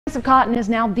The price of cotton is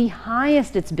now the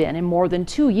highest it's been in more than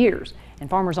 2 years, and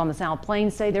farmers on the South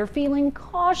Plains say they're feeling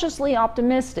cautiously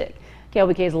optimistic.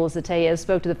 KLBK's Allysa Tellez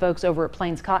spoke to the folks over at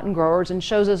Plains Cotton Growers and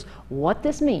shows us what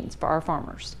this means for our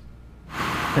farmers.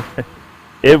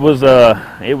 It was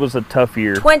a tough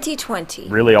year. 2020.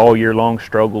 Really all year long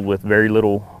struggled with very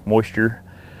little moisture.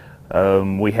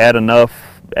 We had enough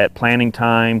at planting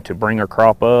time to bring our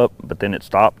crop up, but then it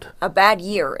stopped. A bad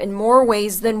year in more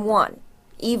ways than one,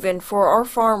 even for our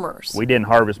farmers. We didn't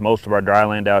harvest most of our dry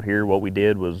land out here. What we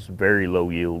did was very low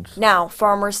yields. Now,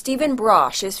 farmer Stephen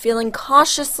Brosh is feeling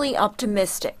cautiously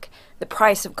optimistic. The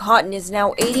price of cotton is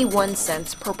now 81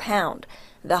 cents per pound,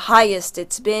 the highest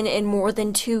it's been in more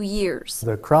than 2 years.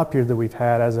 The crop year that we've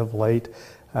had as of late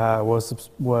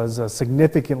was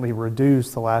significantly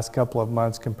reduced the last couple of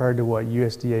months compared to what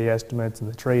USDA estimates and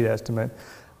the trade estimate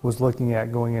was looking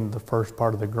at going into the first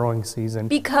part of the growing season.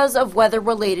 Because of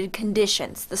weather-related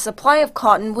conditions, the supply of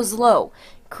cotton was low,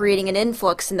 creating an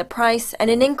influx in the price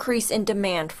and an increase in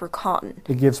demand for cotton.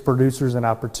 It gives producers an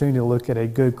opportunity to look at a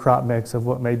good crop mix of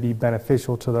what may be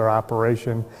beneficial to their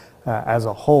operation as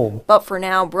a whole. But for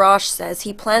now, Brosh says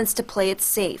he plans to play it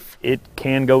safe. It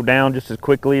can go down just as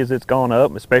quickly as it's gone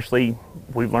up, especially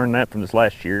we've learned that from this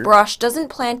last year. Brosh doesn't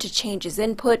plan to change his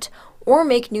input or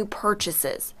make new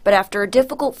purchases, but after a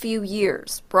difficult few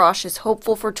years, Brosh is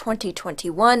hopeful for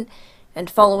 2021, and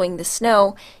following the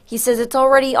snow, he says it's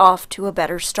already off to a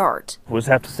better start. We'll just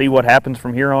have to see what happens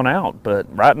from here on out, but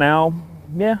right now,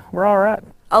 yeah, we're all right.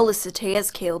 Allysa Tellez,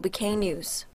 KLBK News.